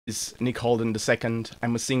Is Nick Halden II.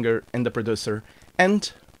 I'm a singer and a producer,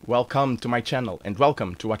 and welcome to my channel, and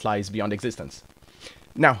welcome to What Lies Beyond Existence.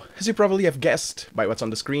 Now, as you probably have guessed by what's on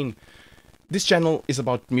the screen, this channel is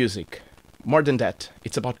about music. More than that,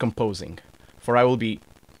 it's about composing, for I will be,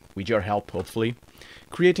 with your help hopefully,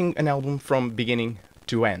 creating an album from beginning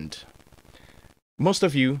to end. Most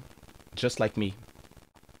of you, just like me,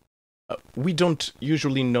 we don't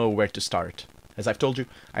usually know where to start. As I've told you,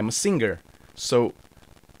 I'm a singer, so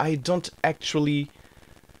I don't actually,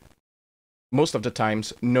 most of the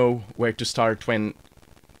times, know where to start when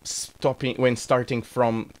starting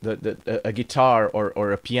from a guitar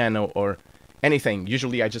or a piano or anything.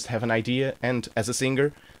 Usually I just have an idea, and as a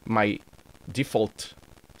singer, my default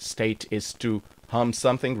state is to hum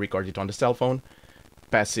something, record it on the cell phone,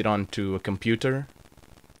 pass it on to a computer,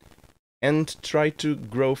 and try to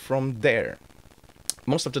grow from there.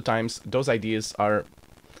 Most of the times, those ideas are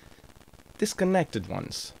disconnected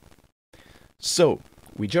ones. So,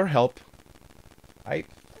 with your help, I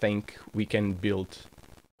think we can build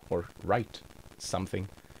or write something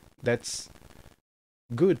that's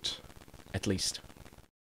good, at least.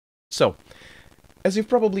 So, as you've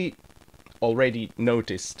probably already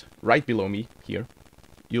noticed, right below me here,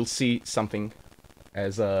 you'll see something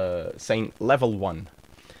as saying level 1.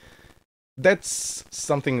 That's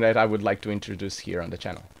something that I would like to introduce here on the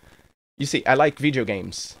channel. You see, I like video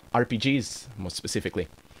games, RPGs most specifically.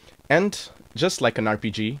 And just like an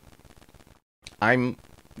RPG, I'm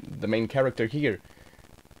the main character here.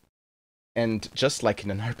 And just like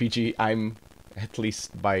in an RPG, I'm, at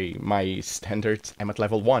least by my standards, I'm at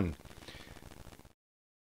level 1.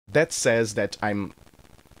 That says that I'm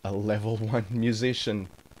a level 1 musician,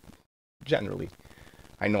 generally.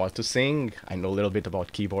 I know how to sing, I know a little bit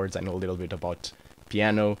about keyboards, I know a little bit about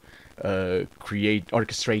piano,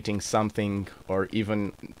 orchestrating something, or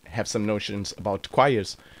even have some notions about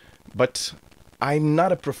choirs. But I'm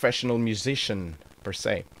not a professional musician, per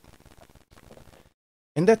se.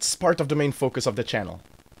 And that's part of the main focus of the channel.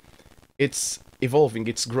 It's evolving,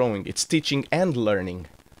 it's growing, it's teaching and learning.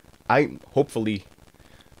 I'm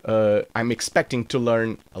expecting to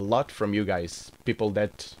learn a lot from you guys, people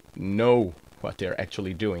that know what they're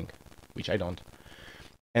actually doing, which I don't.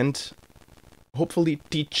 And hopefully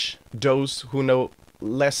teach those who know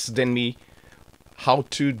less than me how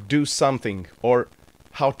to do something or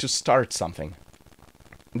how to start something.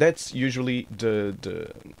 That's usually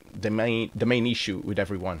the main issue with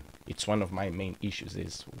everyone. It's one of my main issues,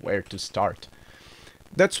 is where to start.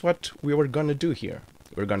 That's what we were gonna do here.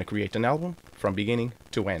 We're gonna create an album from beginning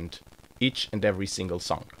to end, each and every single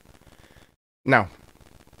song. Now,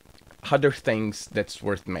 other things that's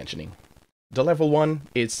worth mentioning. The level 1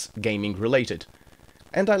 is gaming related,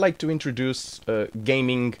 and I like to introduce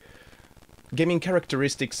gaming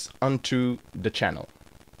characteristics onto the channel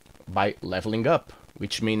by leveling up,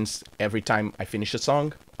 which means every time I finish a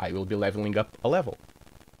song, I will be leveling up a level,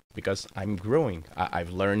 because I'm growing.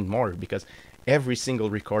 I've learned more, because every single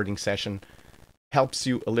recording session helps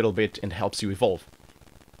you a little bit and helps you evolve.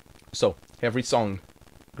 So every song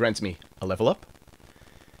grants me a level up.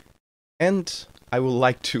 And I would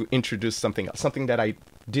like to introduce something else, something that I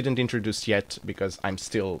didn't introduce yet, because I'm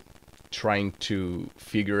still trying to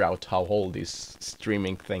figure out how all this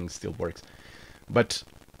streaming thing still works. But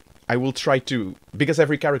I will try to, because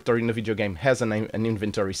every character in a video game has an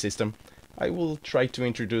inventory system, I will try to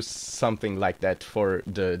introduce something like that for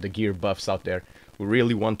the gear buffs out there who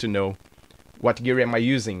really want to know what gear am I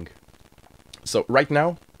using. So right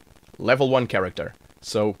now, level 1 character,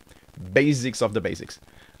 so basics of the basics.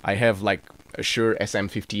 I have like a Shure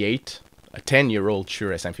SM58, a 10-year-old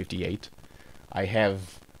Shure SM58. I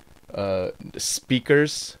have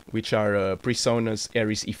speakers, which are PreSonus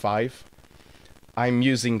Aries E5. I'm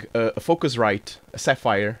using a Focusrite, a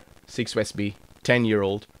Sapphire 6 USB,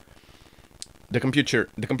 10-year-old. The computer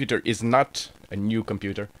is not a new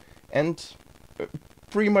computer, and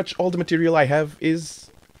pretty much all the material I have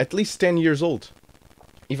is at least 10 years old.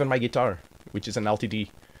 Even my guitar, which is an LTD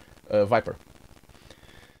Viper.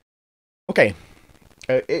 Okay,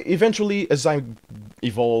 eventually as I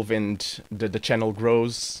evolve and the channel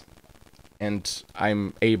grows and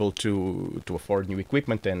I'm able to afford new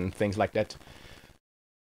equipment and things like that,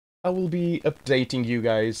 I will be updating you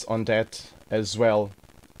guys on that, as well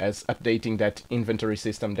as updating that inventory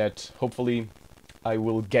system that hopefully I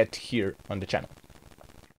will get here on the channel.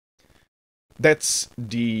 That's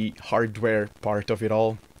the hardware part of it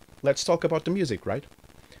all. Let's talk about the music, right?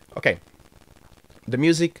 Okay, the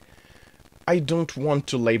music, I don't want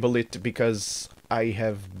to label it because I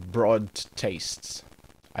have broad tastes.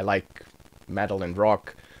 I like metal and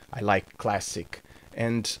rock, I like classic,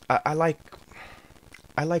 and I like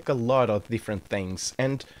I like a lot of different things,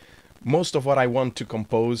 and most of what I want to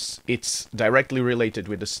compose, it's directly related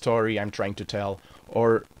with the story I'm trying to tell,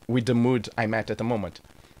 or with the mood I'm at the moment.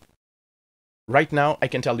 Right now, I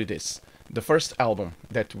can tell you this. The first album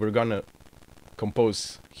that we're gonna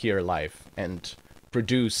compose here live and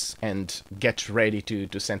produce and get ready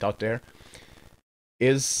to send out there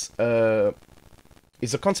is a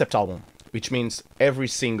concept album, which means every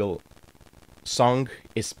single song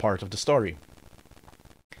is part of the story.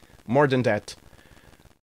 More than that,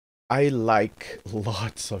 I like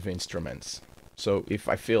lots of instruments. So if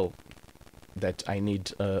I feel that I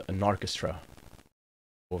need an orchestra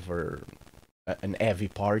over an heavy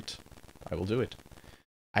part, I will do it.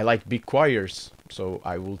 I like big choirs, so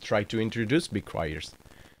I will try to introduce big choirs.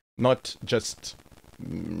 Not just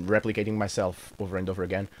replicating myself over and over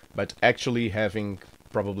again, but actually having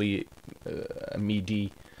probably a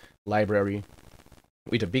MIDI library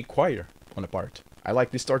with a big choir on a part. I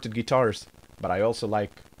like distorted guitars, but I also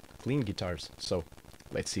like clean guitars, so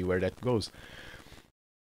let's see where that goes.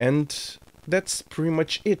 And that's pretty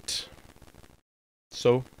much it.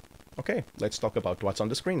 So, okay, let's talk about what's on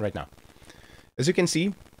the screen right now. As you can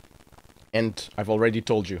see, and I've already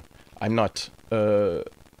told you, I'm not a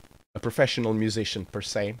professional musician per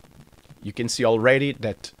se. You can see already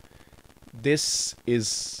that this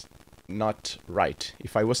is not right.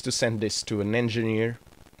 If I was to send this to an engineer,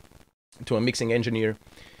 to a mixing engineer,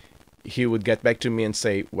 he would get back to me and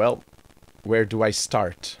say, well, where do I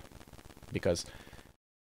start? Because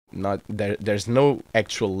there's no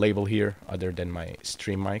actual label here other than my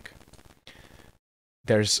stream mic.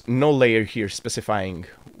 There's no layer here specifying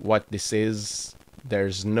what this is.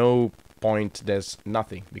 There's no point, there's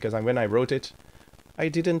nothing. Because when I wrote it, I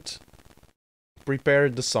didn't prepare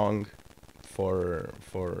the song for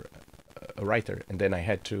a writer, and then I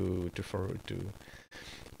had to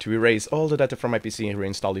erase all the data from my PC and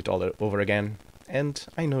reinstall it all over again, and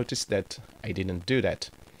I noticed that I didn't do that.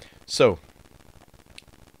 So,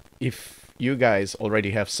 if you guys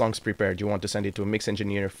already have songs prepared, you want to send it to a mix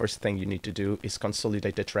engineer, first thing you need to do is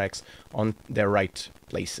consolidate the tracks on their right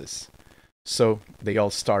places. So they all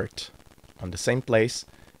start on the same place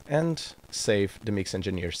and save the mix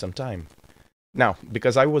engineer some time. Now,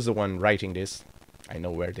 because I was the one writing this, I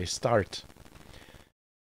know where they start.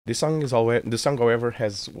 The song, however,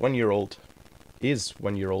 has 1 year old, is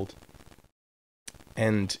 1 year old,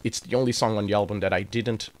 and it's the only song on the album that I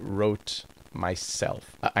didn't wrote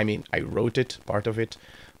myself. I mean, I wrote it, part of it,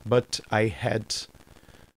 but I had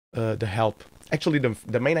the help. Actually,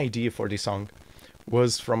 the main idea for this song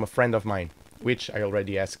was from a friend of mine, which I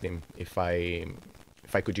already asked him if I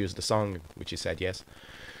could use the song, which he said yes.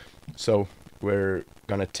 So we're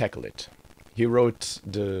gonna tackle it. He wrote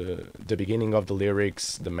the beginning of the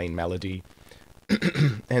lyrics, the main melody,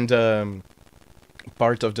 and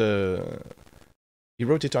part of the... He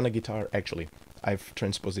wrote it on a guitar, actually. I've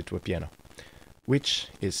transposed it to a piano, which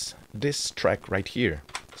is this track right here.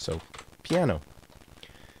 So, piano.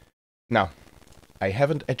 Now, I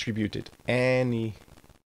haven't attributed any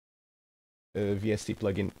VST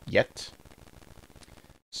plugin yet,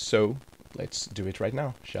 so let's do it right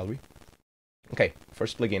now, shall we? Okay,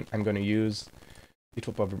 first plugin I'm going to use, it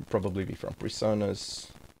will probably be from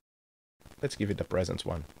Presonus. Let's give it the Presence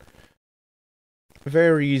one.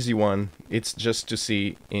 Very easy one. It's just to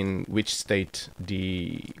see in which state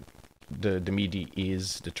the MIDI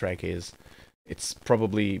is, the track is. It's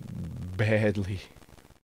probably badly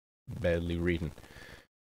written.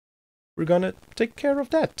 We're gonna take care of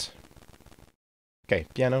that. Okay,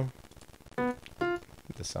 piano.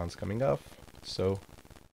 The sound's coming off. So,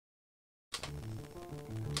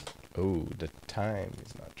 oh, the time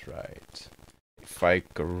is not right. If I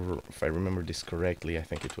remember this correctly, I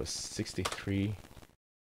think it was 63.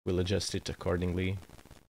 We'll adjust it accordingly.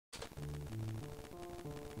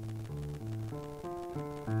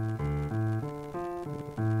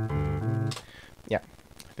 Yeah,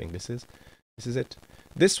 I think this is it.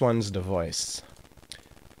 This one's the voice.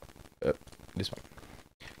 This one.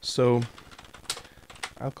 So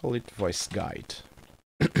I'll call it voice guide.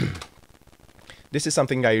 This is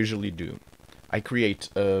something I usually do. I create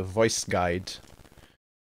a voice guide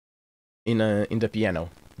in the piano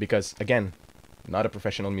because, again, not a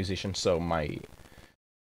professional musician, so my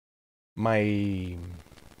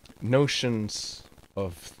notions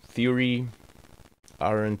of theory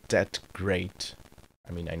aren't that great.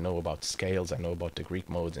 I mean, I know about scales, I know about the Greek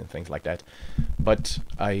modes and things like that, but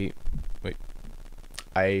I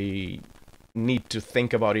need to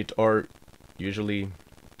think about it, or usually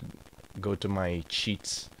go to my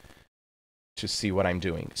cheats to see what I'm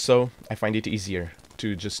doing. So I find it easier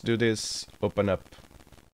to just do this, open up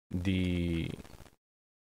the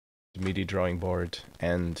MIDI drawing board,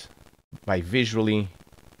 and by visually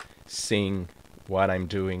seeing what I'm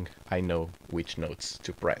doing, I know which notes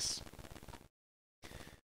to press.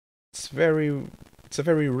 It's a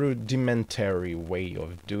very rudimentary way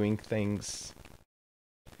of doing things,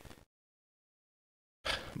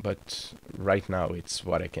 but right now it's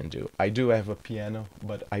what I can do. I do have a piano,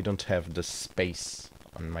 but I don't have the space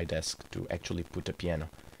on my desk to actually put a piano.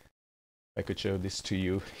 If I could show this to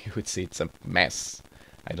you, you would see it's a mess.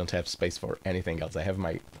 I don't have space for anything else. I have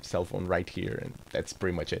my cell phone right here, and that's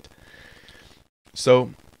pretty much it.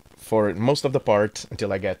 So, for most of the part,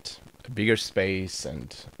 until I get a bigger space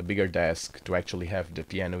and a bigger desk to actually have the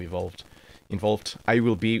piano involved, I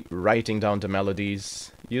will be writing down the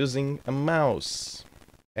melodies using a mouse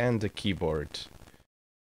and a keyboard,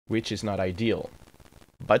 which is not ideal.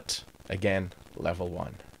 But, again, level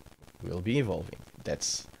 1 will be evolving.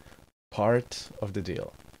 That's part of the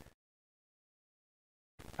deal.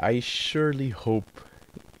 I surely hope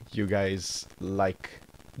you guys like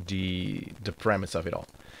the premise of it all.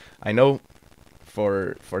 I know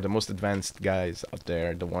for the most advanced guys out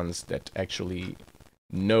there, the ones that actually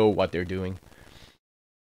know what they're doing,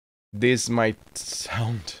 this might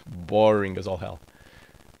sound boring as all hell.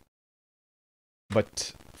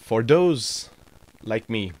 But for those like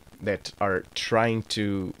me that are trying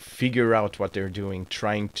to figure out what they're doing,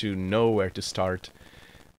 trying to know where to start,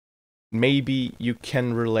 maybe you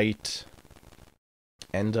can relate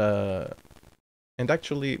and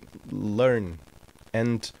actually learn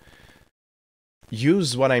and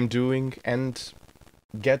use what I'm doing and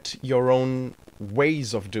get your own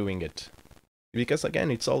ways of doing it. Because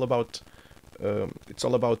again, it's all about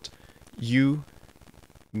you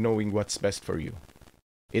knowing what's best for you.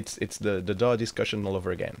 It's the DAW discussion all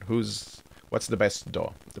over again. What's the best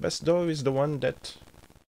DAW? The best DAW is the one that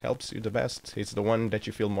helps you the best. It's the one that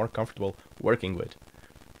you feel more comfortable working with.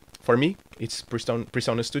 For me, it's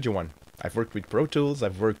PreSonus Studio One. I've worked with Pro Tools,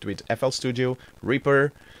 I've worked with FL Studio,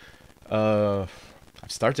 Reaper. I've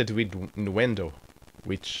started with Nuendo,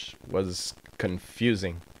 which was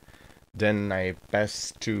confusing. Then I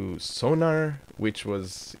passed to Sonar, which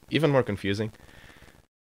was even more confusing.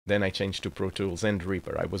 Then I changed to Pro Tools and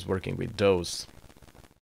Reaper. I was working with those.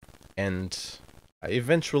 And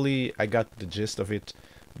eventually I got the gist of it,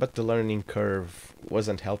 but the learning curve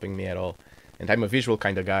wasn't helping me at all. And I'm a visual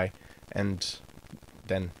kind of guy. And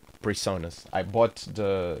then PreSonus. I bought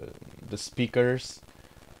the speakers,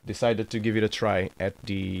 decided to give it a try at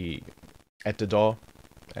the DAW,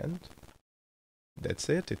 and that's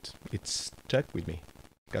it. It stuck with me.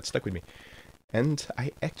 Got stuck with me. And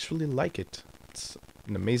I actually like it. It's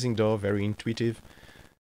an amazing DAW, very intuitive,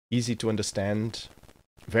 easy to understand,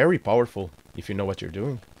 very powerful if you know what you're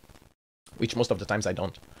doing, which most of the times I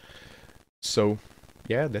don't. So,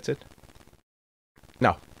 yeah, that's it.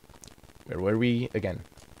 Now, where were we again?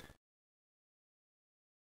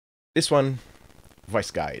 This one,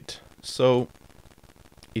 voice guide. So,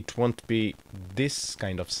 it won't be this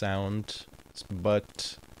kind of sound,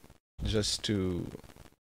 but just to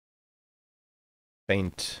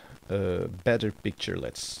paint a better picture,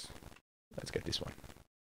 let's get this one.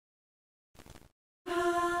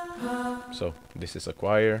 So this is a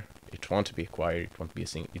choir. It won't be a choir. It won't be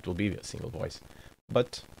it will be a single voice,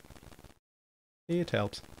 but it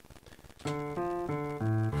helps.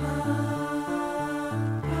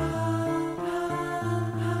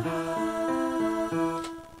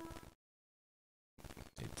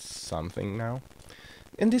 It's something now,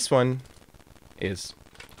 and this one is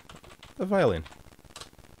a violin.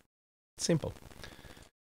 Simple.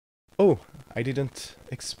 Oh, I didn't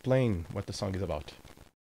explain what the song is about.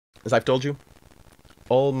 As I've told you,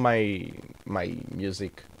 all my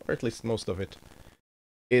music, or at least most of it,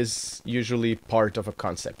 is usually part of a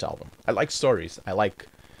concept album. I like stories. I like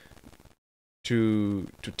to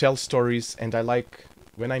tell stories, and I like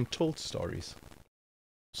when I'm told stories.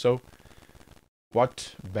 So,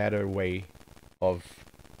 what better way of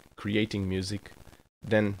creating music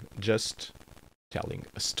than just telling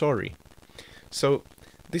a story? So,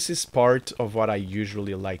 this is part of what I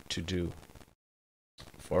usually like to do.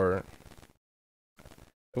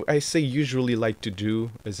 I say usually like to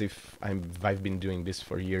do as if I've been doing this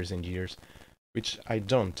for years and years, which I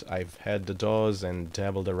don't. I've had the DAWs and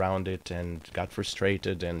dabbled around it and got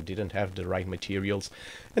frustrated and didn't have the right materials,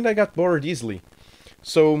 and I got bored easily.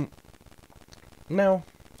 So now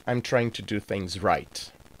I'm trying to do things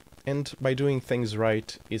right. And by doing things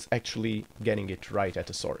right is actually getting it right at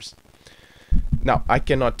the source. Now, I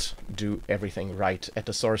cannot do everything right at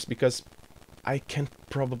the source because I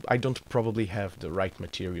don't probably have the right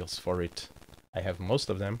materials for it. I have most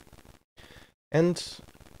of them. And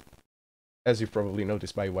as you probably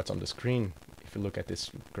noticed by what's on the screen, if you look at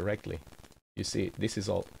this correctly, you see this is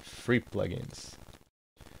all free plugins.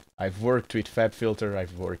 I've worked with FabFilter,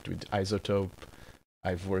 I've worked with Isotope,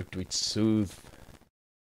 I've worked with Soothe.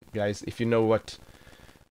 Guys, if you know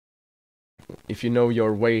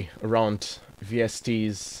your way around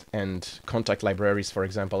VSTs and contact libraries, for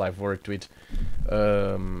example, I've worked with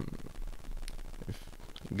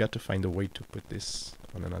got to find a way to put this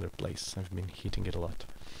on another place. I've been hitting it a lot.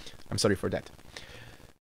 I'm sorry for that.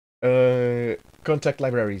 Contact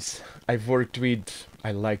libraries. I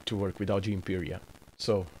like to work with Audio Imperia.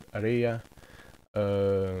 So, Area,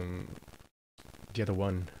 the other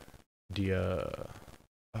one,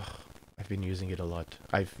 I've been using it a lot.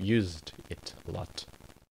 I've used it a lot.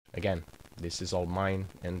 Again, this is all mine,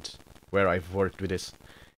 and where I've worked with this,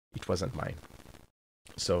 it wasn't mine.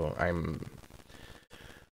 So I'm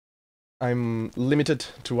limited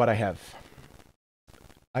to what I have.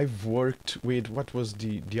 I've worked with, what was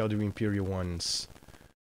the Audio Imperia ones?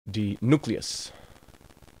 The Nucleus.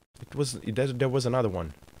 There was another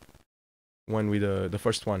one. One with the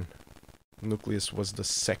first one. Nucleus was the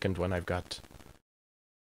second one I've got.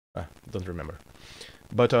 Don't remember.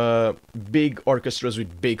 But big orchestras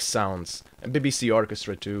with big sounds. And BBC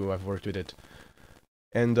Orchestra too, I've worked with it.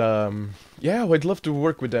 And yeah, I'd love to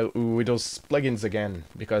work with those plugins again,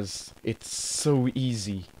 because it's so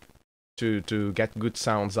easy to get good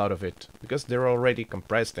sounds out of it, because they're already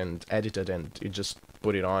compressed and edited, and you just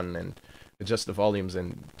put it on and adjust the volumes,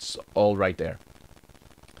 and it's all right there.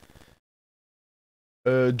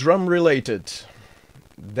 Drum related,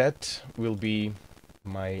 that will be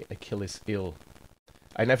my Achilles heel.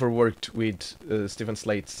 I never worked with Stephen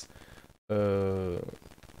Slate's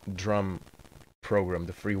drum program,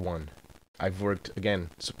 the free one. I've worked,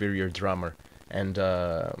 again, Superior Drummer, and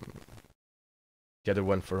the other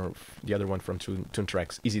one from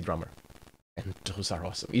Toontracks, Easy Drummer, and those are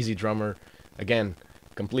awesome. Easy Drummer, again,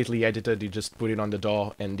 completely edited. You just put it on the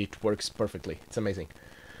DAW and it works perfectly. It's amazing.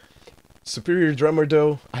 Superior Drummer,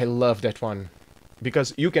 though, I love that one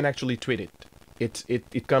because you can actually tweak it.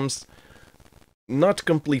 It comes not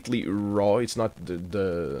completely raw. It's not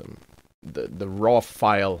the raw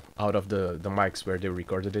file out of the mics where they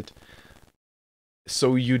recorded it.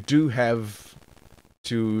 So you do have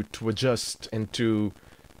to adjust and to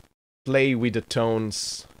play with the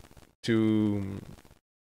tones to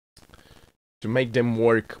make them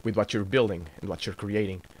work with what you're building and what you're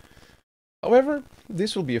creating. However,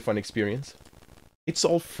 this will be a fun experience. It's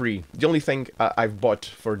all free. The only thing I've bought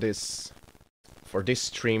for this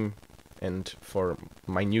stream and for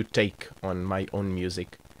my new take on my own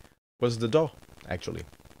music was the DAW, actually.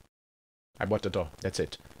 I bought the DAW, that's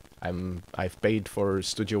it. I've paid for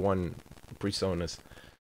Studio One PreSonus.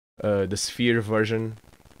 The Sphere version,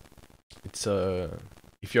 it's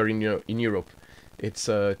if you're in Europe, it's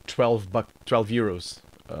 12 euros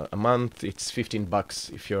a month. It's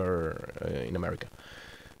 $15 if you're in America.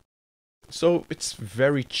 So it's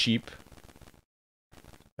very cheap,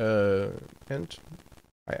 and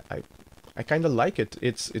I kind of like it.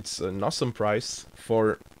 It's an awesome price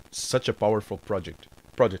for such a powerful project.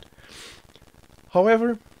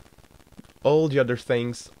 However, all the other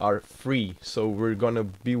things are free, so we're gonna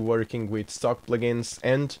be working with stock plugins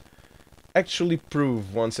and actually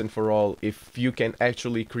prove once and for all if you can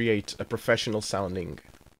actually create a professional sounding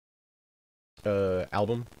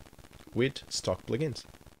album with stock plugins.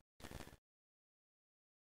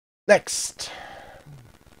 Next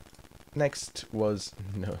was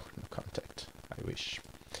no contact. I wish.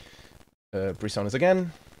 PreSonus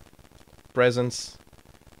again. Presence.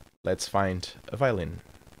 Let's find a violin.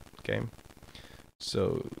 Okay.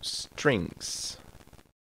 So strings,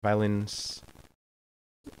 violins,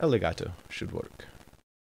 a legato should work.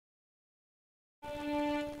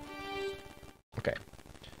 Okay.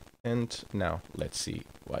 And now let's see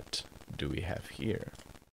what do we have here.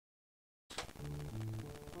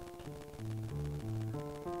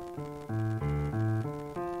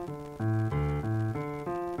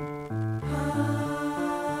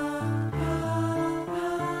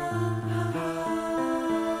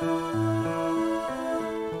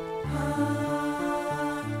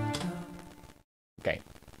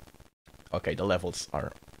 Okay, the levels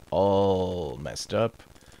are all messed up.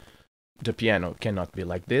 The piano cannot be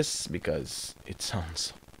like this because it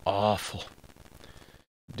sounds awful.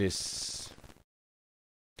 This...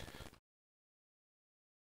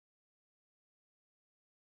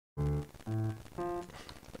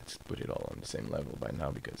 Let's put it all on the same level by now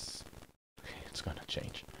because it's gonna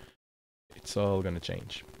change. It's all gonna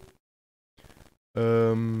change.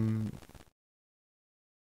 And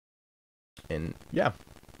yeah,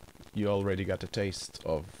 you already got a taste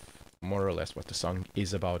of more or less what the song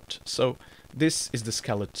is about. So this is the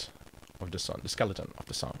skeleton of the song. The skeleton of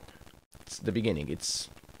the song. It's the beginning. It's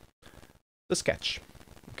the sketch.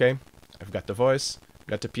 Okay, I've got the voice,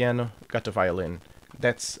 got the piano, got the violin.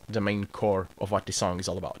 That's the main core of what the song is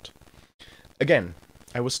all about. Again,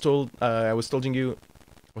 I was telling you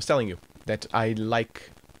that I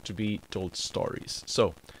like to be told stories.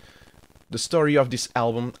 So the story of this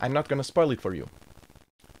album, I'm not gonna spoil it for you.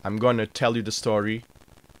 I'm gonna tell you the story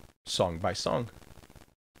song by song.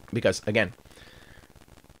 Because again,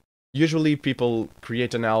 usually people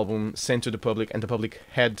create an album, send to the public, and the public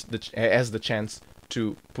has the chance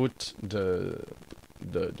to put the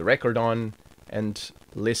record on and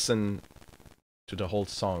listen to the whole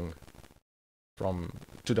song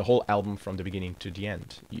to the whole album from the beginning to the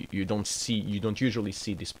end. You don't usually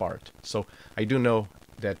see this part. So I do know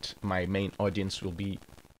that my main audience will be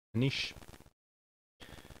niche.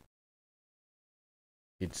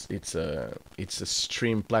 It's a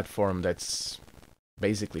stream platform that's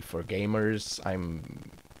basically for gamers. I'm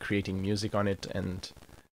creating music on it, and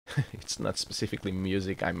it's not specifically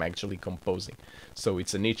music, I'm actually composing. So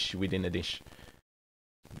it's a niche within a niche.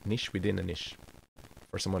 Niche within a niche.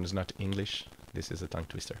 For someone who's not English, this is a tongue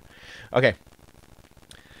twister. Okay.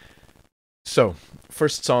 So,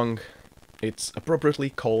 first song, it's appropriately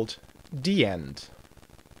called The End.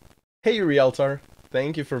 Hey Realtor,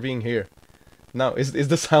 thank you for being here. Now, is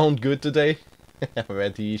the sound good today? I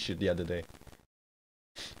had the issue the other day.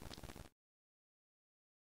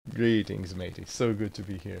 Greetings, matey. So good to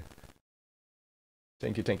be here.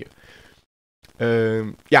 Thank you, thank you.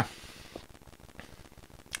 Yeah.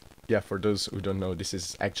 Yeah, for those who don't know, this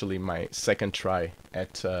is actually my second try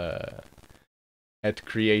at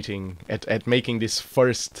making this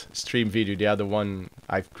first stream video. The other one,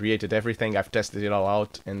 I've created everything, I've tested it all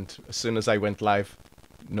out, and as soon as I went live,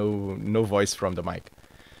 no voice from the mic.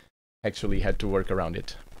 Actually had to work around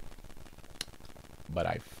it. But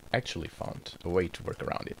I've actually found a way to work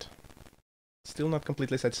around it. Still not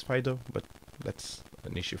completely satisfied though, but that's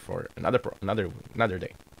an issue for another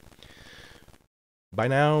day. By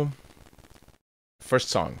now, first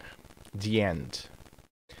song, The End.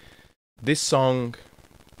 This song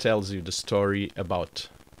tells you the story about.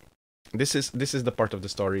 This is the part of the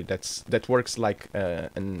story that works like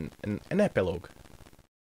an epilogue,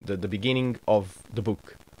 the beginning of the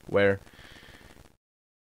book, where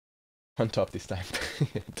on top this time.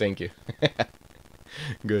 Thank you.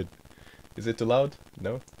 Good. Is it too loud?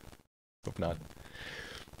 No? Hope not.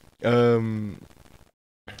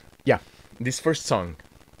 Yeah, this first song.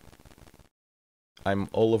 I'm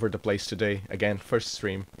all over the place today. Again, first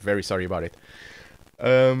stream. Very sorry about it.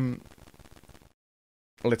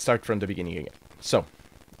 Let's start from the beginning again. So,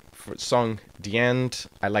 for song The End,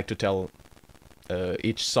 I like to tell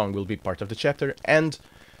each song will be part of the chapter, and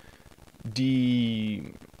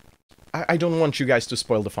I don't want you guys to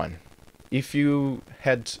spoil the fun. If you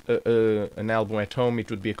had an album at home,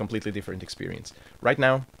 it would be a completely different experience. Right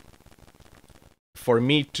now, for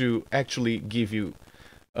me to actually give you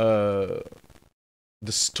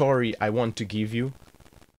the story I want to give you,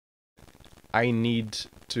 I need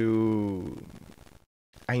to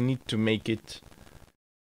make it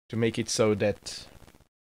so that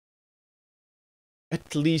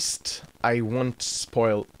at least I won't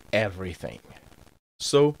spoil everything.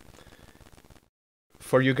 So,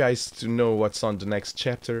 for you guys to know what's on the next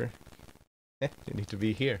chapter, you need to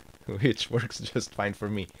be here, which works just fine for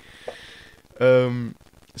me.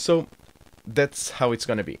 So that's how it's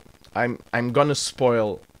gonna be. I'm gonna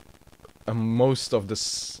spoil most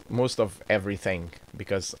of everything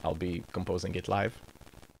because I'll be composing it live.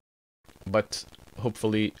 But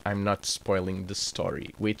hopefully I'm not spoiling the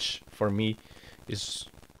story, which for me is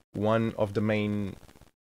one of the main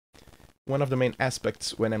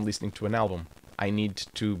aspects when I'm listening to an album. I need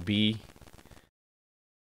to be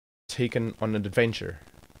taken on an adventure,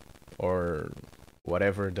 or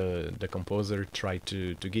whatever the composer tried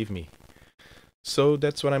to give me. So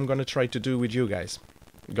that's what I'm gonna try to do with you guys.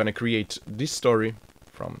 I'm gonna create this story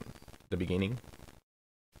from the beginning,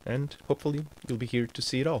 and hopefully you'll be here to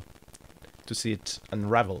see it all, to see it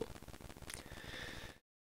unravel.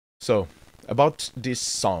 So, about this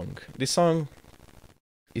song. This song,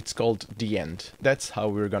 it's called The End. That's how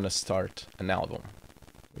we're gonna start an album,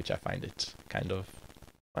 which I find it kind of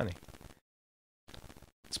funny.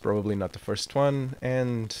 It's probably not the first one,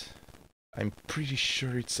 and I'm pretty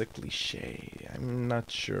sure it's a cliche. I'm not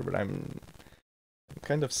sure, but I'm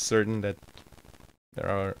kind of certain that there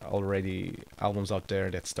are already albums out there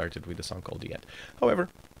that started with a song called The End. However,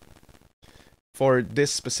 for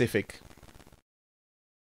this specific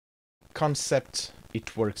concept,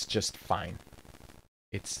 it works just fine.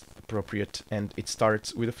 It's appropriate, and it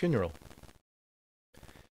starts with a funeral.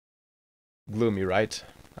 Gloomy, right?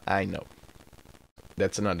 I know.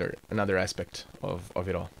 That's another aspect of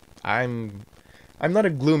it all. I'm not a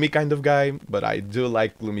gloomy kind of guy, but I do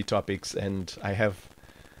like gloomy topics, and I have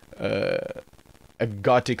a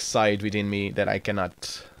gothic side within me that I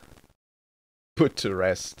cannot put to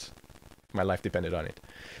rest. My life depended on it.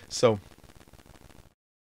 So,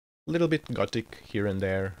 a little bit gothic here and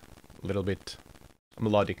there, a little bit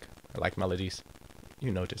melodic. I like melodies.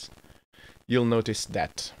 You'll notice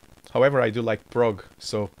that. However, I do like prog,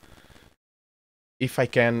 so if I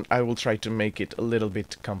can, I will try to make it a little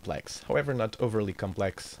bit complex. However, not overly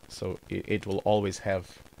complex, so it will always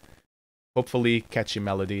have, hopefully, catchy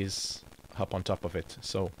melodies up on top of it.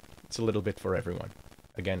 So it's a little bit for everyone.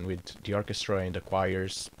 Again, with the orchestra and the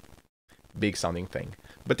choirs, big sounding thing.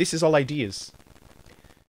 But this is all ideas.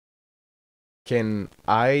 Can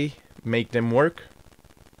I make them work?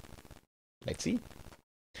 Let's see.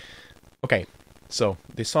 Okay, so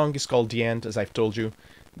the song is called The End, as I've told you.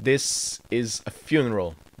 This is a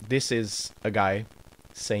funeral. This is a guy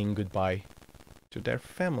saying goodbye to their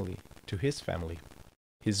family, to his family,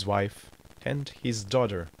 his wife, and his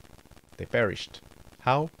daughter. They perished.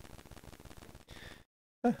 How?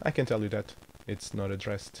 I can tell you that. It's not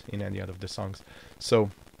addressed in any of the songs.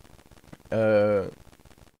 So,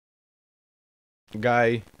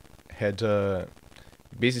 guy had a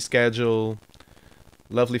busy schedule,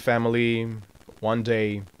 lovely family. One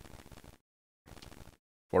day,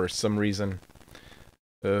 for some reason,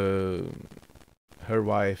 his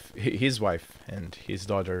wife and his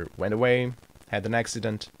daughter went away, had an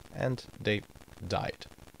accident, and they died.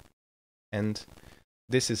 And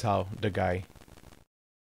this is how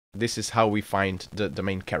we find the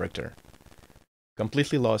main character.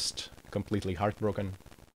 Completely lost, completely heartbroken.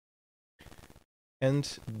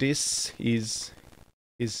 And this is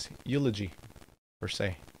his eulogy, per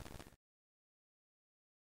se.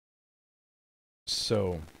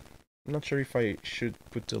 So, I'm not sure if I should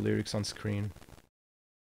put the lyrics on screen.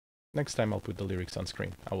 Next time I'll put the lyrics on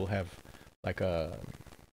screen. I will have like a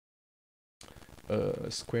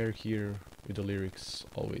square here with the lyrics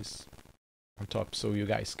always on top, so you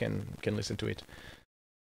guys can listen to it.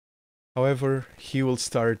 However, he will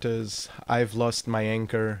start as, I've lost my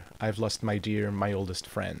anchor, I've lost my dear, my oldest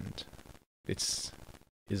friend. It's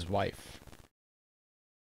his wife.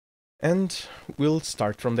 And we'll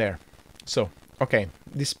start from there. So, okay,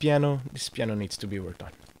 this piano needs to be worked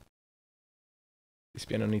on. This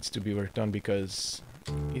piano needs to be worked on because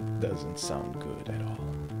it doesn't sound good at all.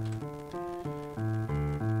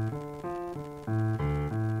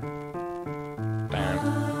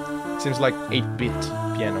 Damn. Seems like 8-bit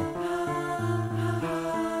piano.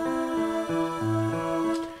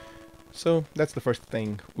 So that's the first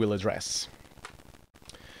thing we'll address.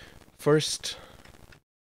 First,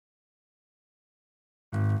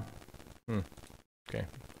 okay.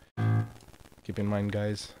 Keep in mind,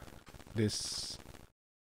 guys, it's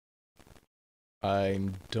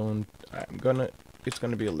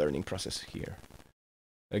gonna be a learning process here.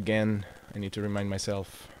 Again, I need to remind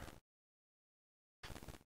myself.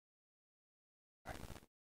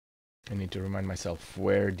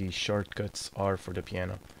 Where the shortcuts are for the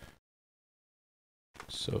piano.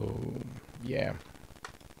 So, yeah.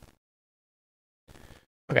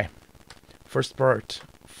 Okay. First part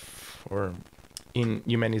for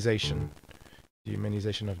humanization. The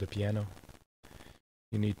humanization of the piano.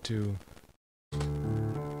 You need to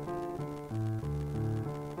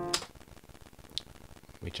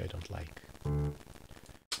which I don't like.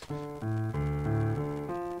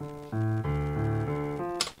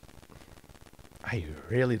 I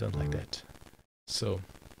really don't like that. So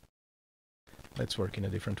let's work in a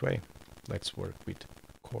different way. Let's work with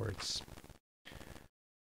chords.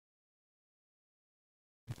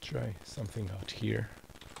 Try something out here.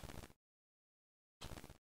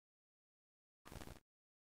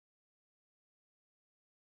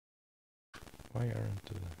 Why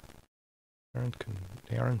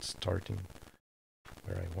they aren't starting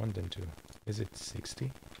where I want them to? Is it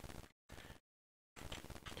 60?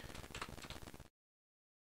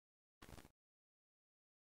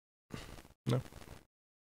 No.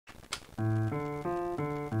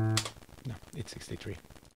 No, it's 63.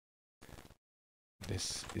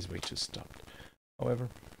 This is way too stopped. However,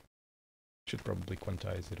 should probably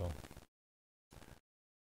quantize it all.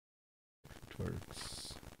 If it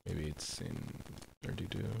works. Maybe it's in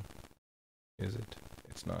 32. Is it?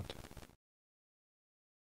 It's not.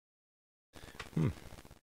 Let's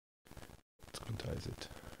quantize it.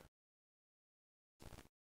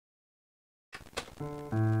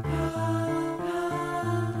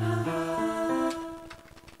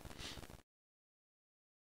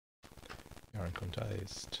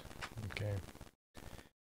 quantized. Okay.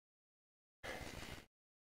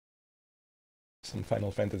 Some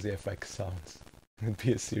Final Fantasy FX sounds. It'd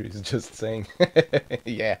be a series just saying.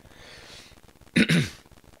 Yeah.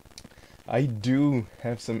 I do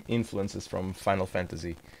have some influences from Final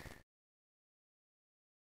Fantasy.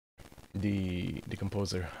 The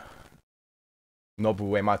composer Nobu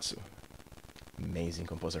Uematsu. Amazing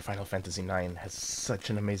composer. Final Fantasy IX has such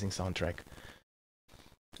an amazing soundtrack.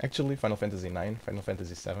 Actually, Final Fantasy IX, Final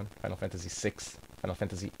Fantasy VII, Final Fantasy VI, Final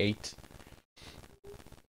Fantasy VIII.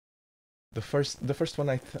 The first one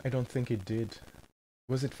I don't think it did.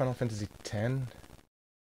 Was it Final Fantasy X?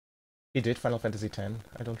 He did Final Fantasy X.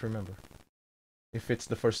 I don't remember. If it's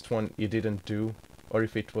the first one he didn't do, or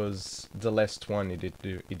if it was the last one he did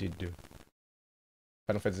do.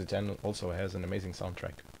 Final Fantasy X also has an amazing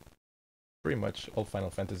soundtrack. Pretty much all Final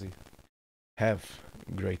Fantasy have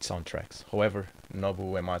great soundtracks. However,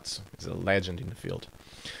 Nobuo Uematsu is a legend in the field.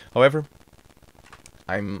 However,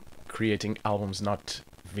 I'm creating albums, not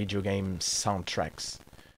video game soundtracks.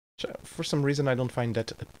 For some reason, I don't find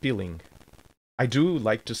that appealing. I do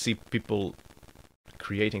like to see people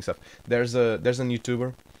creating stuff. There's an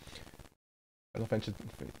YouTuber. Final Fantasy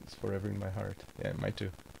is forever in my heart. Yeah, mine too.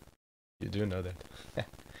 You do know that.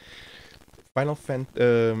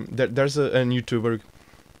 There's a YouTuber,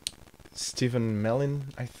 Stephen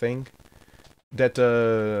Mellin, I think,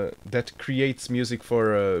 that creates music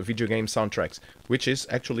for video game soundtracks, which is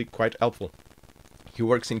actually quite helpful. He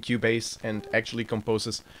works in Cubase and actually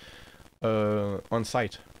composes on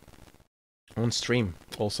site, on stream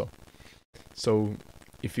also. So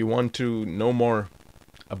if you want to know more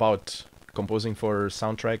about composing for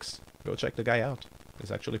soundtracks, go check the guy out.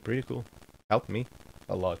 It's actually pretty cool. Helped me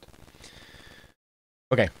a lot.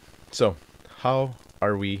 Okay, so how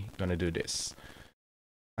are we gonna do this?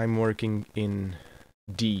 I'm working in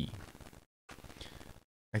D.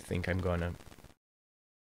 I think I'm gonna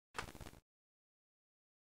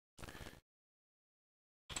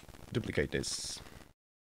duplicate this.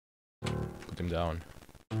 Put them down.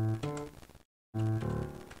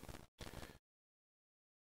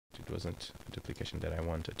 It wasn't a duplication that I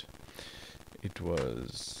wanted. It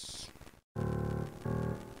was...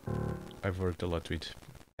 I've worked a lot with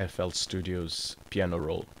FL Studio's piano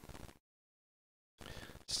roll.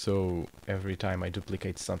 So every time I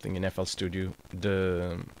duplicate something in FL Studio,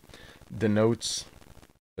 the notes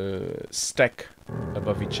stack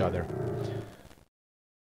above each other.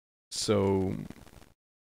 So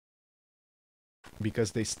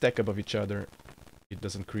because they stack above each other, it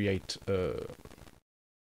doesn't create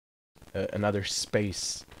another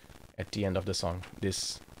space at the end of the song.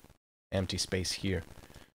 This empty space here.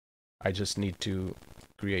 I just need to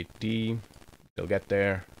create D, they'll get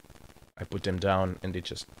there, I put them down, and it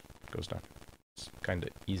just goes down. It's kind of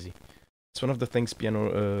easy. It's one of the things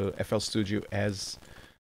Piano FL Studio has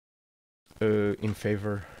in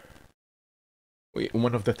favor.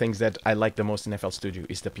 One of the things that I like the most in FL Studio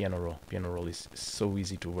is the piano roll. Piano roll is so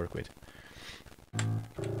easy to work with.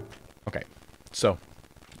 Okay, so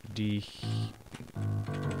D.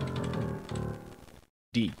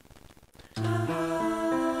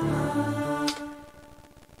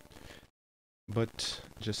 But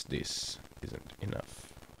just this isn't enough.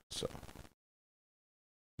 So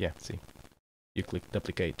yeah, see, you click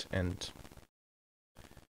duplicate and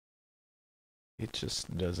it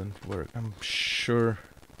just doesn't work. I'm sure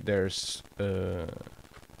there's a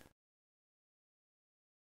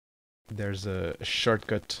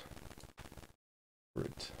shortcut for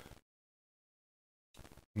it.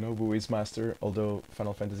 Nobu is master, although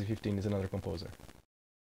Final Fantasy 15 is another composer.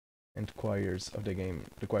 And the choirs of the game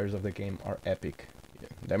are epic. Yeah,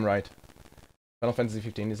 damn right. Final Fantasy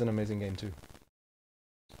 15 is an amazing game too.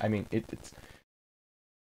 I mean, it's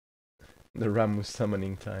the Ramu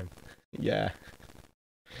summoning time. Yeah.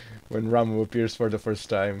 When Ramu appears for the first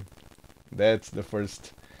time, that's the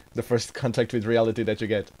first contact with reality that you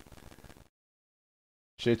get.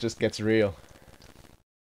 Shit just gets real.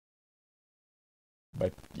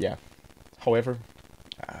 But yeah. However,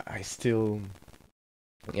 I'm still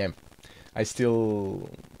in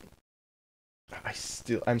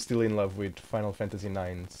love with Final Fantasy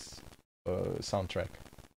IX's soundtrack.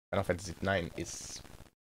 Final Fantasy IX is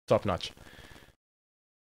top notch.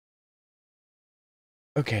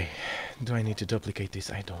 Okay, do I need to duplicate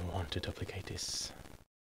this? I don't want to duplicate this.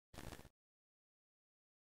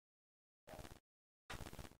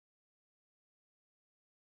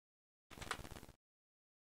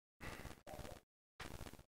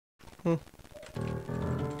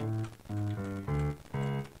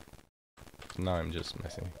 Now I'm just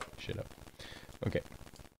messing shit up. Okay.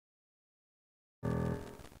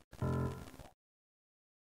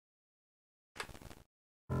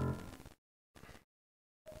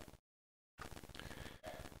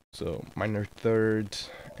 So minor third,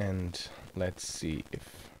 and let's see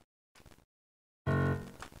if...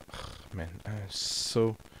 man, I'm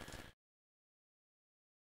so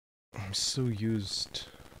used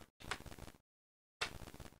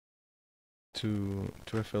to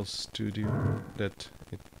FL Studio that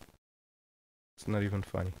it's not even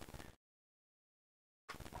funny.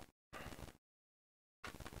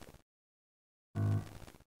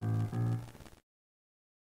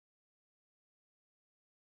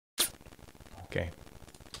 Okay.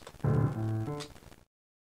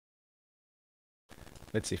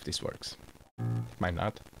 Let's see if this works. It might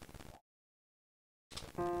not.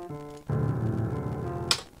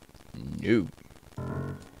 No.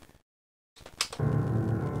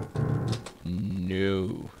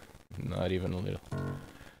 No. Not even a little.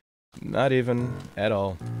 Not even at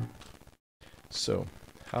all. So,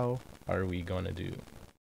 how are we gonna do?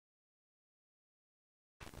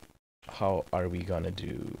 How are we gonna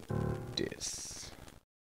do this?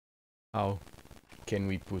 How can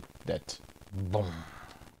we put that boom?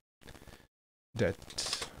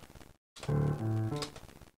 That... let's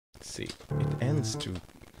see, it ends too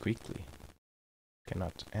quickly.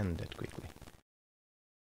 Cannot end that quickly.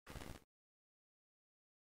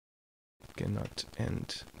 Cannot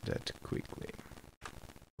end that quickly.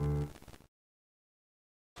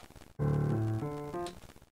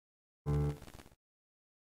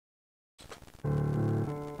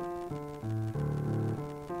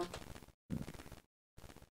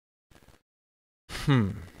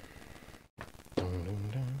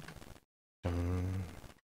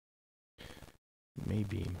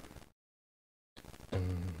 Maybe.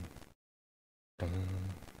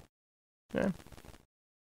 Yeah.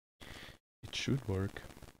 It should work.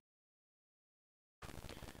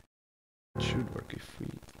 It should work if we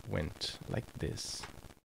went like this.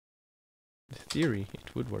 In theory,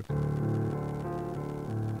 it would work.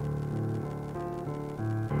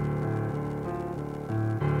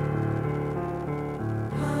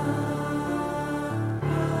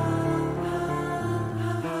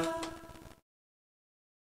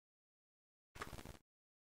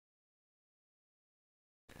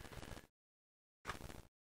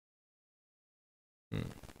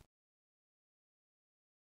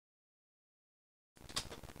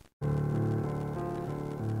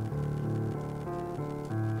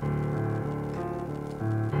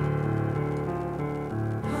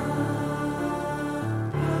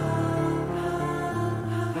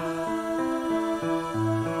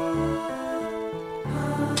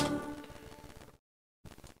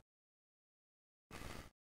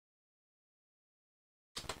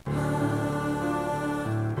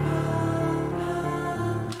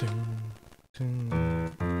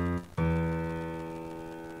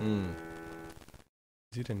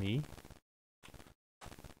 Is it an E?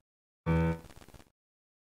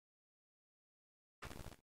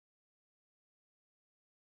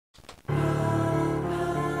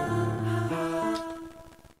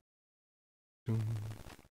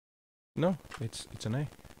 No, it's an A.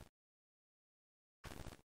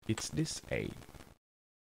 It's this A.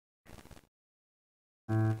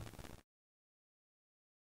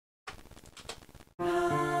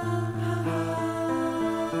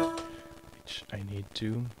 Which I need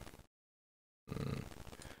to...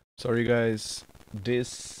 Sorry guys,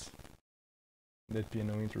 that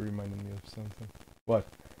piano intro reminded me of something. What?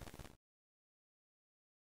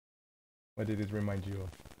 What did it remind you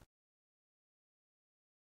of?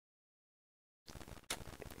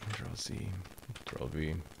 Control C, Control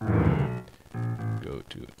V, go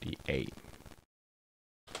to the A.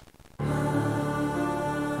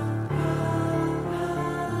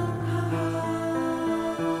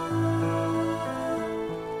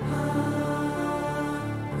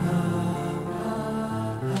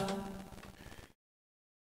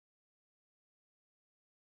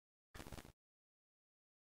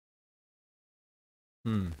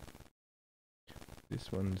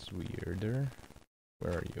 This one's weirder.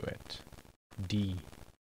 Where are you at? D.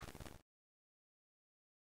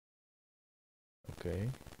 Okay.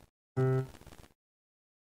 We'll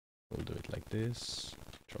do it like this.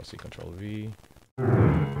 Control C, Control V.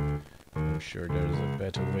 I'm sure there's a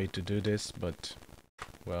better way to do this, but,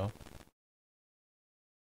 well.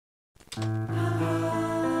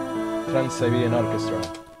 Trans-Siberian Orchestra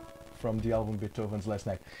from the album Beethoven's Last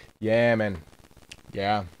Night. Yeah, man.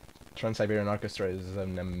 Yeah. Trans-Siberian Orchestra is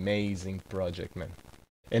an amazing project, man.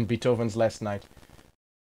 And Beethoven's Last Night.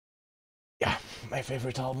 Yeah, my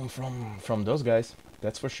favorite album from those guys.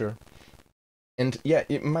 That's for sure. And yeah,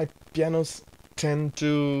 my pianos tend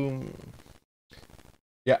to...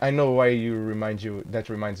 Yeah, I know why that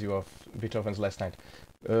reminds you of Beethoven's Last Night.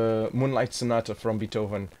 Moonlight Sonata from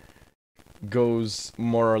Beethoven goes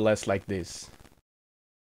more or less like this.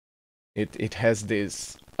 It has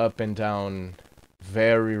this up and down,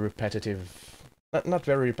 very repetitive, not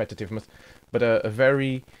very repetitive, but a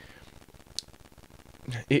very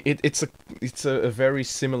it's a very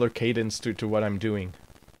similar cadence to what I'm doing.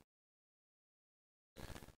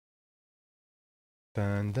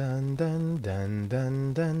 Dun dun dun dun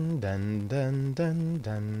dun dun dun dun dun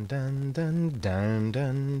dun dun dun dun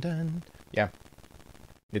dun dun. Yeah,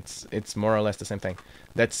 it's more or less the same thing.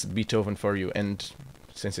 That's Beethoven for you, and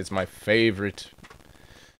since it's my favorite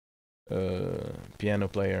piano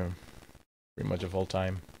player, pretty much of all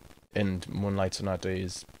time, and Moonlight Sonata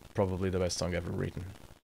is probably the best song ever written,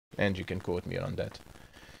 and you can quote me on that.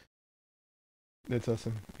 That's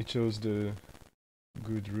awesome. It shows the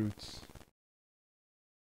good roots.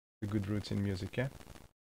 The good roots in music, yeah?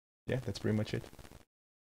 Yeah, that's pretty much it.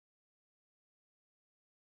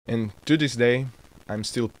 And to this day, I'm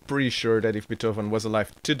still pretty sure that if Beethoven was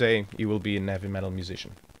alive today, he will be a heavy metal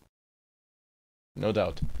musician. No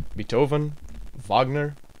doubt. Beethoven,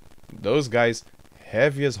 Wagner, those guys,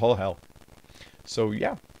 heavy as all hell. So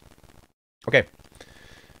yeah. Okay.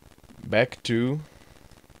 Back to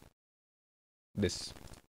this.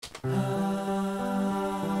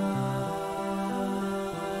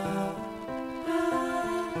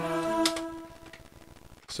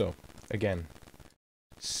 So, again,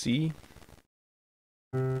 C,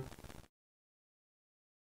 Control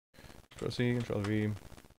C, Control V.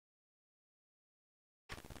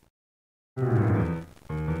 No.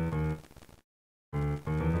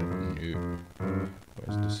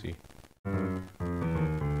 Where's the C?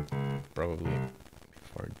 Probably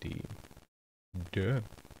for D. Duh.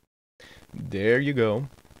 There you go.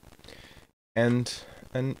 And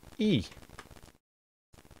an E.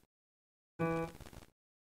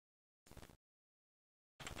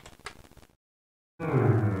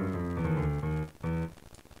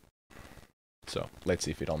 So, let's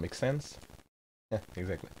see if it all makes sense. Yeah,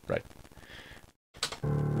 exactly, right.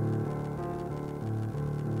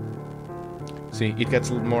 See, it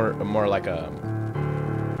gets more like a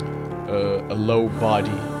low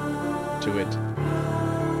body to it.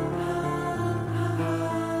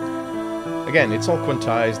 Again, it's all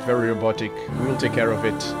quantized, very robotic. We'll take care of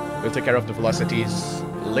it. We'll take care of the velocities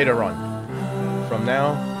later on. For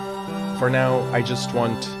now, I just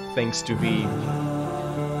want things to be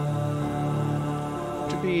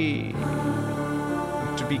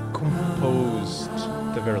composed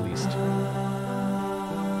at the very least.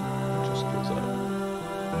 Just goes up.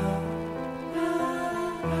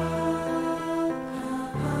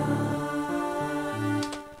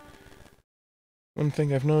 One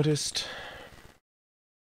thing I've noticed.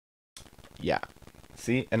 Yeah.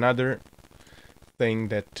 See, another thing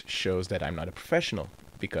that shows that I'm not a professional,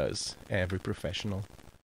 because every professional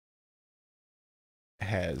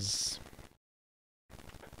has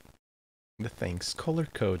the things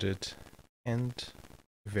color-coded and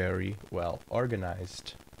very well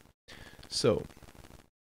organized. So,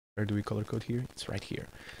 where do we color code here? It's right here.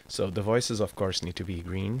 So the voices, of course, need to be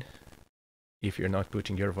green. If you're not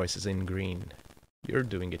putting your voices in green, you're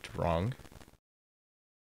doing it wrong.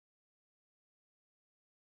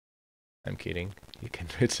 I'm kidding. You can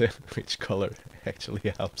do it which color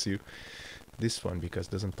actually helps you. This one, because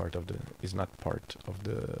is not part of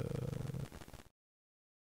the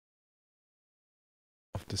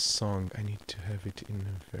song. I need to have it in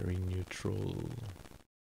a very neutral.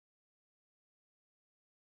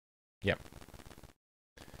 Yeah.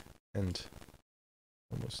 And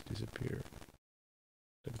almost disappear.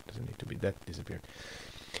 That doesn't need to be that disappear.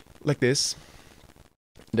 Like this.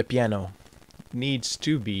 The piano needs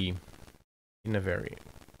to be in a very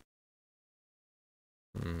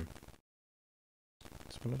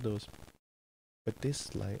it's one of those. But this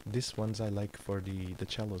ones I like for the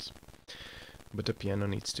cellos. But the piano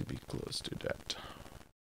needs to be close to that.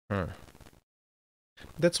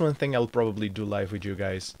 That's one thing I'll probably do live with you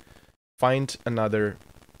guys. Find a better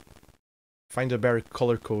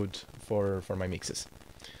color code for my mixes.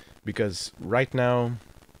 Because right now,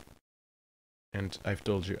 and I've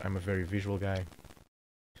told you I'm a very visual guy,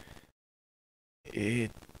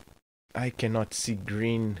 I cannot see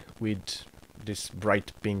green with this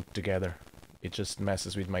bright pink together. It just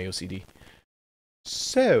messes with my OCD.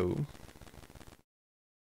 So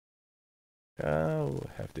I'll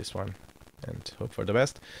have this one and hope for the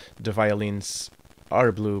best. The violins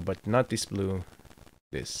are blue, but not this blue.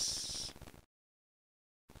 This.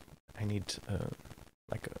 I need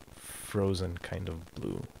like a frozen kind of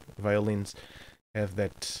blue. Violins have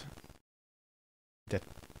that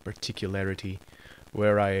particularity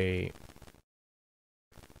where I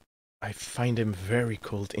I find them very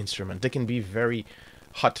cool instrument. They can be very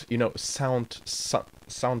hot, you know, sound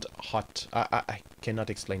hot. I cannot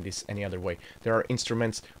explain this any other way. There are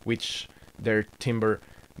instruments which their timbre,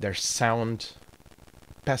 their sound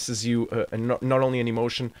passes you not only an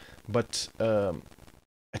emotion, but a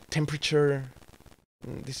temperature.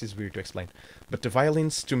 This is weird to explain. But the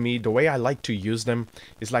violins, to me, the way I like to use them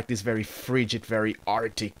is like this very frigid, very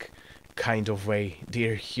arctic kind of way.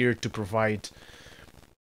 They're here to provide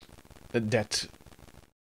that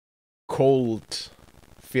cold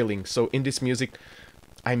feeling. So in this music,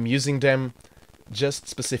 I'm using them just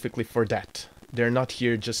specifically for that. They're not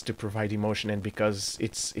here just to provide emotion, and because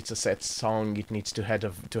it's a sad song, it needs to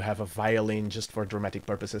have a violin just for dramatic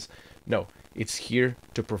purposes. No, it's here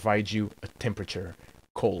to provide you a temperature,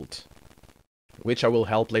 cold, which I will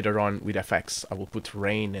help later on with effects. I will put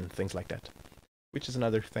rain and things like that, which is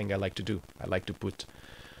another thing I like to do. I like to put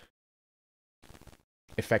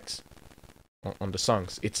effects on the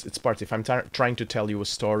songs. It's part. If I'm trying to tell you a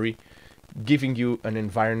story, giving you an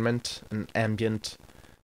environment, an ambient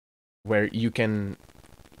where you can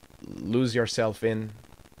lose yourself in,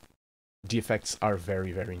 the effects are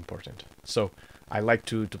very, very important. So I like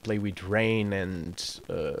to play with rain and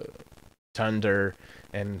thunder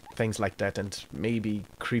and things like that, and maybe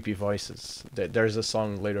creepy voices. There's a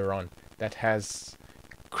song later on that has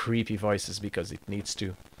creepy voices because it needs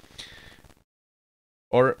to.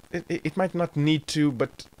 Or it might not need to,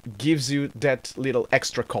 but gives you that little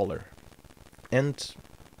extra color. And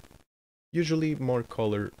usually more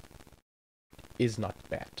color is not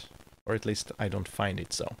bad. Or at least I don't find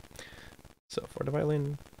it so. So for the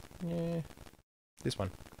violin, yeah, this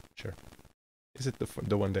one, sure. Is it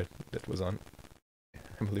the one that was on?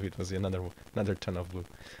 I believe it was another ton of blue.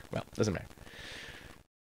 Well, doesn't matter.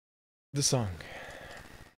 The song.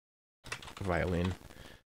 Violin.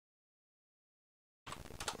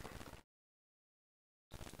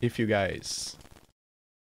 If you guys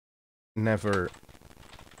never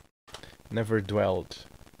dwelled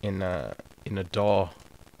in a DAW,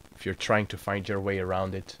 if you're trying to find your way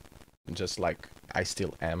around it, just like I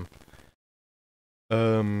still am,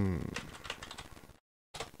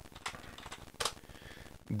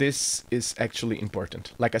 this is actually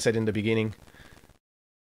important. Like I said in the beginning,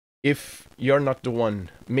 if you're not the one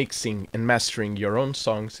mixing and mastering your own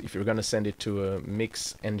songs, if you're gonna send it to a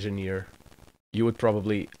mix engineer, you would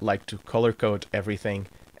probably like to color code everything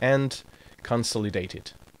and consolidate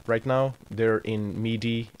it. Right now, they're in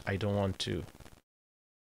MIDI. I don't want to.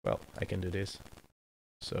 Well, I can do this.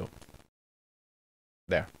 So,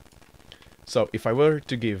 there. So, if I were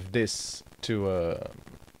to give this to a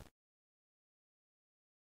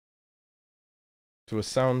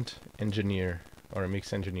sound engineer or a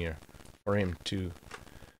mix engineer for him to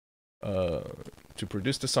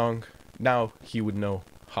produce the song, now he would know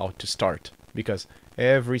how to start, because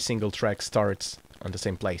every single track starts on the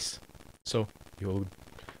same place. So he will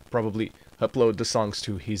probably upload the songs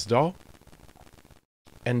to his DAW,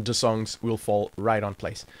 and the songs will fall right on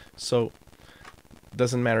place. So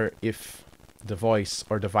doesn't matter if the voice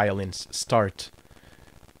or the violins start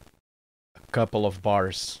a couple of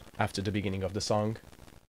bars after the beginning of the song,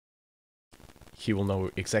 he will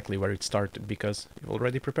know exactly where it started because you've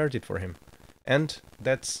already prepared it for him. And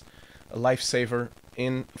that's a lifesaver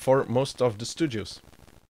for most of the studios,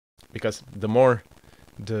 because the more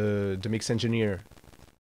the mix engineer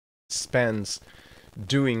spends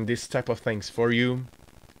doing this type of things for you,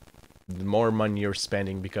 the more money you're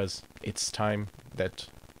spending, because it's time that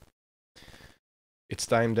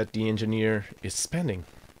the engineer is spending,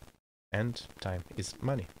 and time is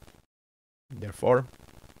money. Therefore,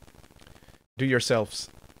 do yourselves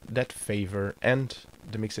that favor and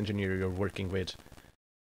the mix engineer you're working with,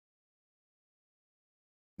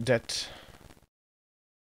 that,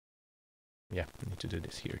 yeah, I need to do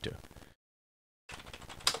this here too.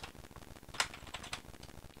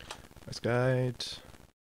 Voice guide,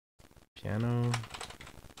 piano,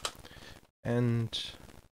 and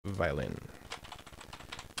violin.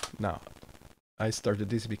 Now, I started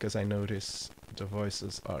this because I noticed the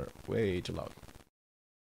voices are way too loud.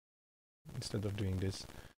 Instead of doing this,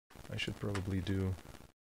 I should probably do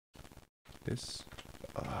this.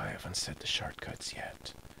 Oh, I haven't set the shortcuts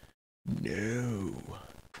yet. No.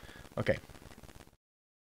 Okay.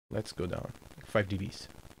 Let's go down 5 dBs.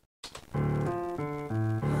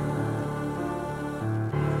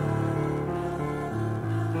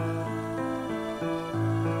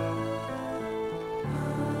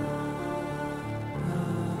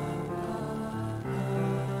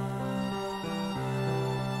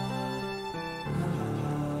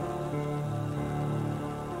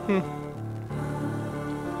 Okay.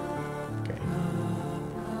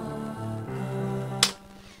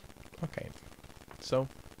 So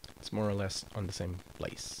it's more or less on the same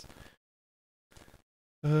place.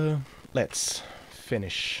 Let's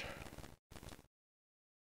finish.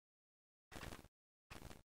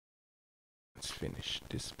 Let's finish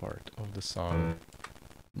this part of the song.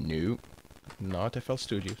 No, not FL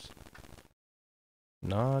Studios.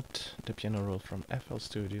 Not the piano roll from FL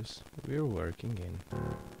Studios. We're working in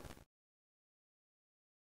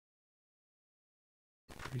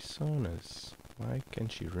Personas. Why can't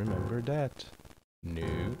she remember that?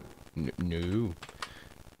 No. No.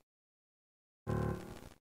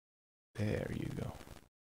 There you go.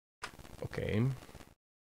 Okay.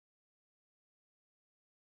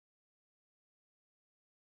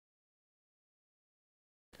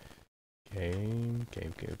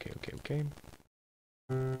 Okay.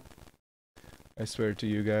 I swear to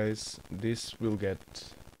you guys, this will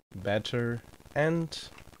get better and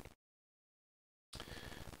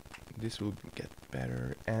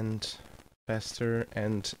faster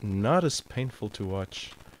and not as painful to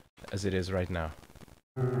watch as it is right now.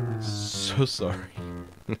 So sorry.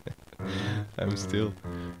 I'm still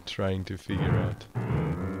trying to figure out.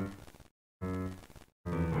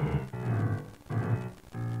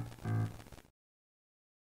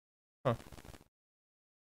 Huh.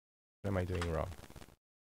 What am I doing wrong?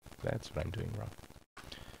 That's what I'm doing wrong.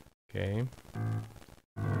 Okay.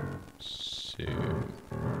 So...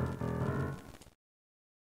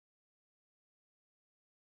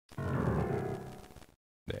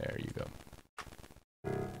 there you go.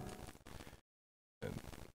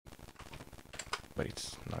 But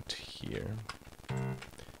it's not here.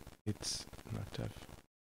 It's not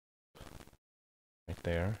right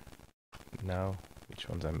there. Now, which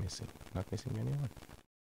ones I'm missing? Not missing anyone.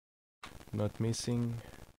 Not missing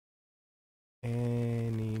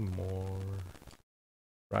anymore.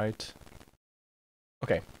 Right?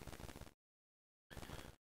 Okay.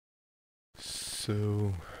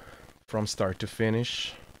 So, from start to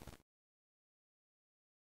finish,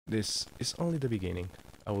 this is only the beginning.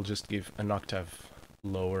 I will just give an octave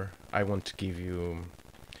lower. I won't give you...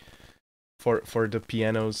 For the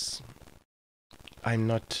pianos, I'm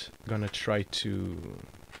not gonna try to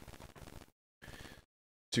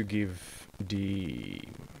give the...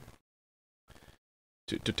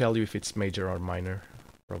 to tell you if it's major or minor.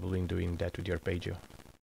 Probably in doing that with the arpeggio.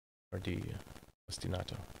 Or the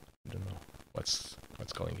ostinato. I don't know what's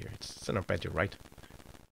calling here. It's an arpeggio, right?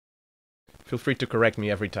 Feel free to correct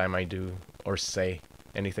me every time I do or say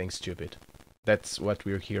anything stupid. That's what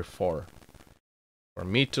we're here for. For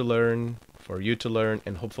me to learn, for you to learn,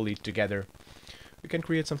 and hopefully together we can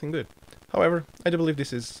create something good. However, I do believe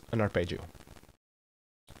this is an arpeggio.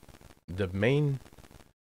 The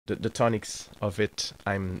tonics of it,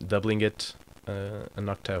 I'm doubling it an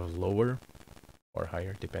octave lower or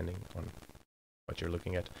higher, depending on what you're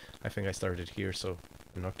looking at. I think I started here, so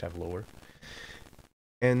an octave lower.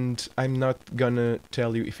 And I'm not gonna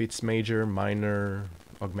tell you if it's major, minor,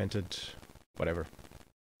 augmented, whatever.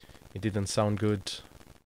 It didn't sound good,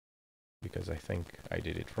 because I think I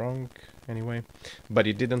did it wrong anyway. But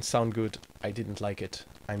it didn't sound good, I didn't like it.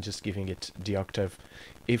 I'm just giving it the octave.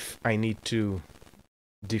 If I need to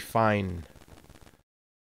define,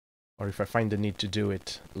 or if I find the need to do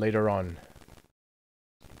it later on,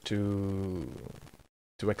 to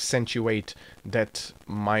accentuate that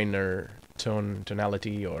minor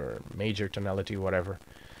tonality or major tonality, whatever,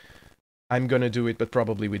 I'm gonna do it, but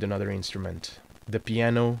probably with another instrument. The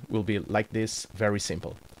piano will be like this, very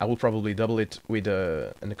simple. I will probably double it with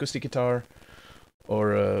an acoustic guitar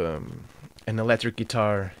or an electric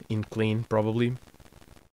guitar in clean, probably.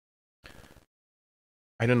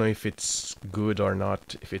 I don't know if it's good or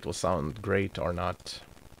not, if it will sound great or not,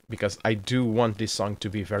 because I do want this song to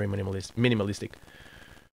be very minimalistic.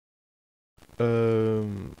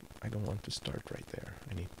 I don't want to start right there.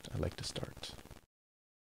 I like to start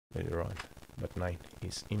later on. But 9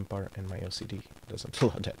 is impar and my OCD doesn't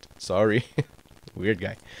allow that. Sorry. Weird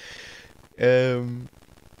guy.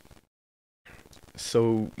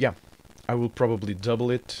 So yeah, I will probably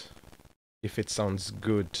double it. If it sounds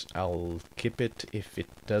good, I'll keep it. If it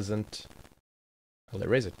doesn't, I'll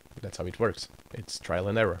erase it. That's how it works. It's trial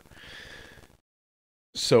and error.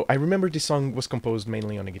 So I remember this song was composed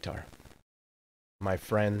mainly on a guitar. My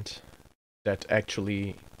friend that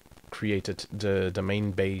actually created the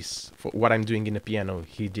main bass for what I'm doing in the piano,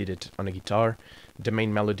 he did it on a guitar. The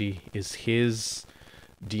main melody is his,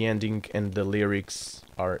 the ending and the lyrics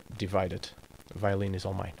are divided. The violin is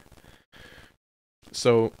all mine.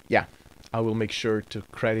 So yeah, I will make sure to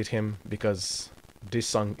credit him because this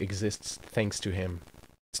song exists thanks to him.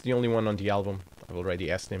 It's the only one on the album. I've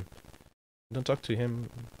already asked him. Don't talk to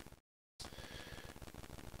him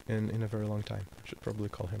in a very long time, actually. Should probably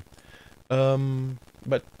call him.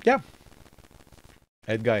 But yeah,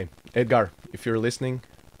 Edgar, if you're listening,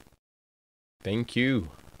 thank you.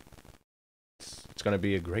 It's gonna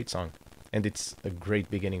be a great song, and it's a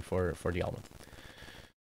great beginning for the album.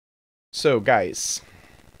 So, guys,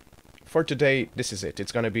 for today, this is it.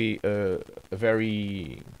 It's gonna be a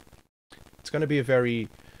very. It's gonna be a very.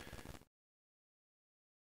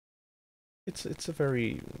 It's a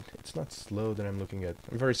very. It's not slow that I'm looking at.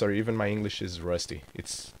 I'm very sorry. Even my English is rusty.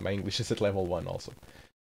 My English is at level 1 also.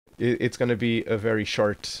 It's gonna be a very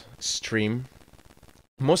short stream.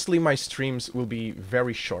 Mostly my streams will be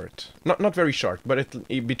very short. Not very short, but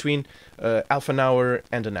between half an hour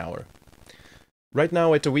and an hour. Right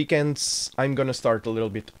now at the weekends, I'm gonna start a little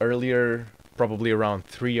bit earlier, probably around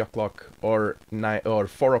 3 o'clock or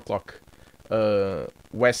 4 o'clock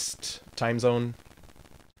West time zone.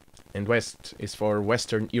 And West is for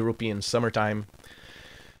Western European summertime.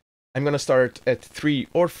 I'm gonna start at 3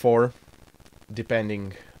 or 4,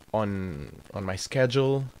 depending on my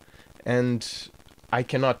schedule, and I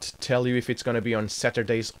cannot tell you if it's gonna be on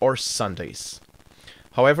Saturdays or Sundays.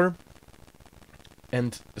 However,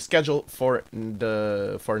 and the schedule for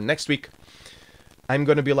next week, I'm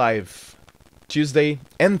gonna be live Tuesday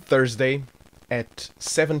and Thursday at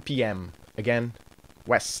 7 p.m. again,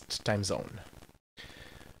 West time zone.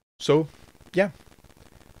 So, yeah.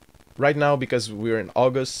 Right now, because we're in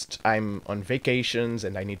August, I'm on vacations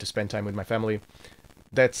and I need to spend time with my family.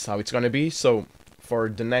 That's how it's gonna be. So, for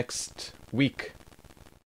the next week...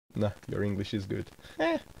 Nah, your English is good.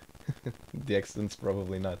 The accent's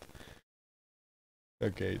probably not.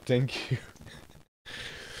 Okay, thank you.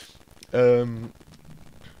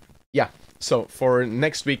 Yeah, so for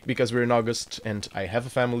next week, because we're in August and I have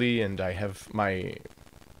a family and I have my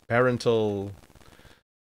parental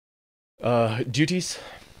duties,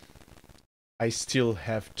 I still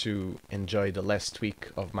have to enjoy the last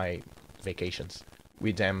week of my vacations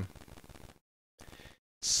with them.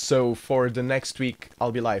 So for the next week,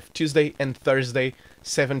 I'll be live Tuesday and Thursday,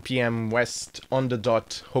 7 p.m. West on the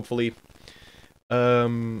dot, hopefully.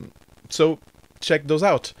 So check those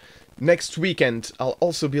out. Next weekend, I'll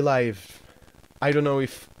also be live. I don't know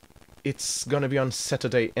if it's gonna be on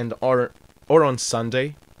Saturday or on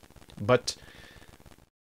Sunday, but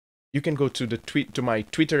you can go to my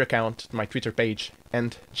Twitter account, my Twitter page,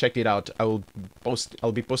 and check it out. I'll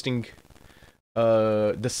be posting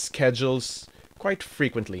the schedules quite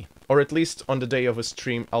frequently, or at least on the day of a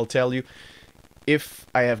stream. I'll tell you if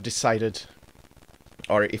I have decided,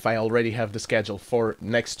 or if I already have the schedule for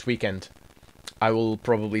next weekend. I will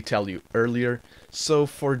probably tell you earlier. So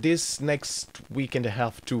for this next week and a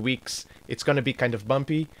half, 2 weeks, it's gonna be kind of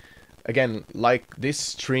bumpy. Again, like this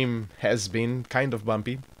stream has been kind of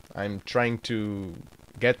bumpy. I'm trying to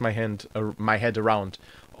get my head around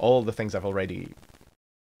all the things I've already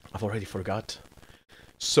forgot.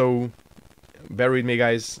 So bear with me,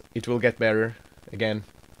 guys. It will get better. Again,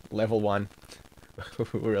 level 1.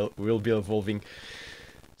 we'll be evolving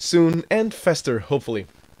soon and faster, hopefully.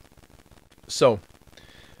 So,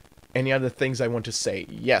 any other things I want to say?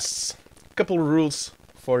 Yes, a couple of rules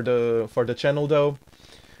for the channel though.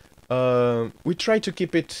 We try to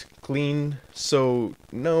keep it clean, so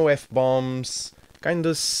no F-bombs,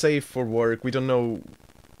 kinda safe for work. We don't know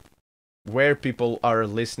where people are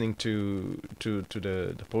listening to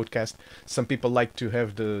the podcast. Some people like to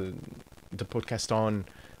have the podcast on,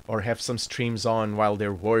 or have some streams on while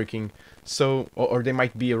they're working, so or they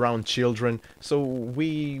might be around children. So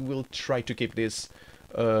we will try to keep this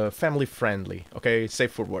family friendly, okay,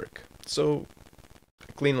 safe for work. So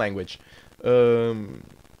clean language.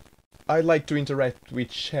 I like to interact with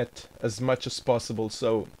chat as much as possible,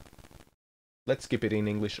 so let's keep it in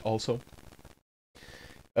English also.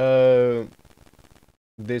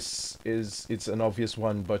 It's an obvious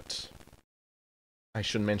one, but I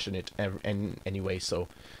should mention it anyway. So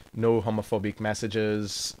no homophobic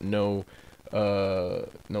messages, no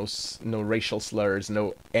racial slurs,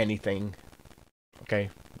 no anything. Okay,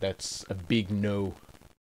 that's a big no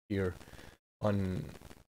here on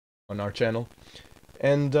our channel.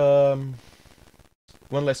 And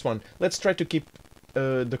one last one. Let's try to keep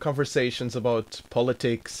the conversations about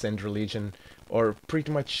politics and religion, or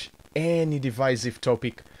pretty much any divisive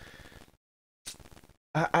topic.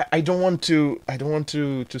 I don't want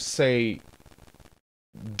to say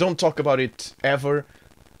don't talk about it ever,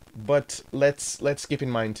 but let's keep in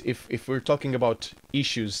mind, if we're talking about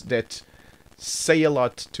issues that say a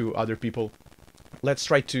lot to other people, let's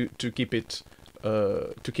try to keep it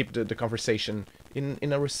to keep the conversation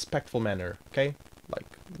in a respectful manner, okay? Like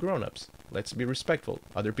grown-ups, let's be respectful.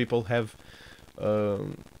 Other people have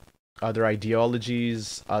other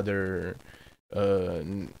ideologies, other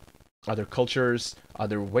other cultures,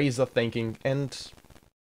 other ways of thinking, and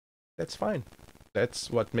that's fine. That's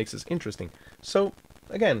what makes us interesting. So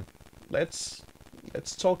again, let's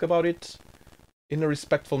talk about it in a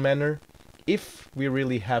respectful manner, if we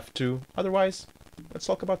really have to. Otherwise, let's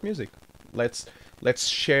talk about music. Let's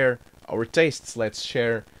share our tastes. Let's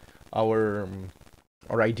share our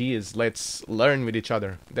our ideas. Let's learn with each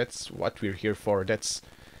other. That's what we're here for. That's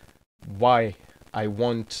why I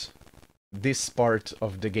want this part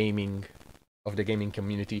of the gaming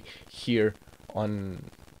community here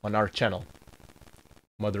on our channel.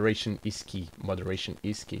 Moderation is key. Moderation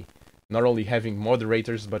is key. Not only having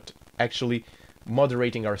moderators, but actually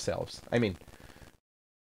moderating ourselves. I mean,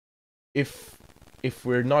 if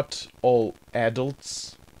we're not all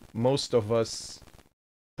adults, most of us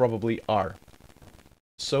probably are.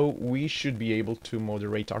 So we should be able to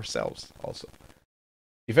moderate ourselves also.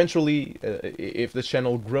 Eventually, if the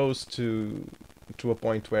channel grows to a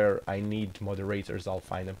point where I need moderators, I'll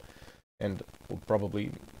find them, and we'll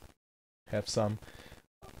probably have some.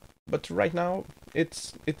 But right now,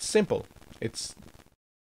 it's simple. It's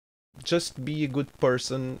just be a good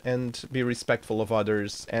person and be respectful of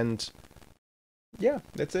others, and yeah,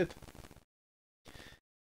 that's it.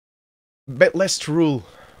 But last rule,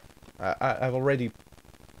 I've already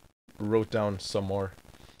wrote down some more,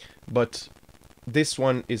 but this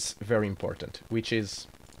one is very important, which is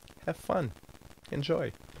have fun,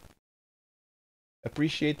 enjoy,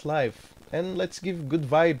 appreciate life, and let's give good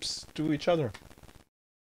vibes to each other.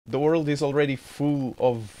 The world is already full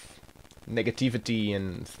of negativity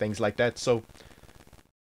and things like that, so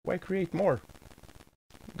why create more?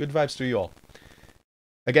 Good vibes to you all.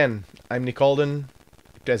 Again, I'm Nick Halden.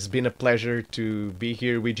 It has been a pleasure to be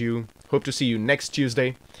here with you. Hope to see you next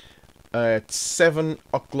Tuesday at 7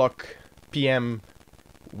 o'clock p.m.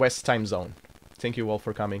 West Time Zone. Thank you all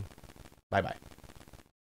for coming. Bye bye.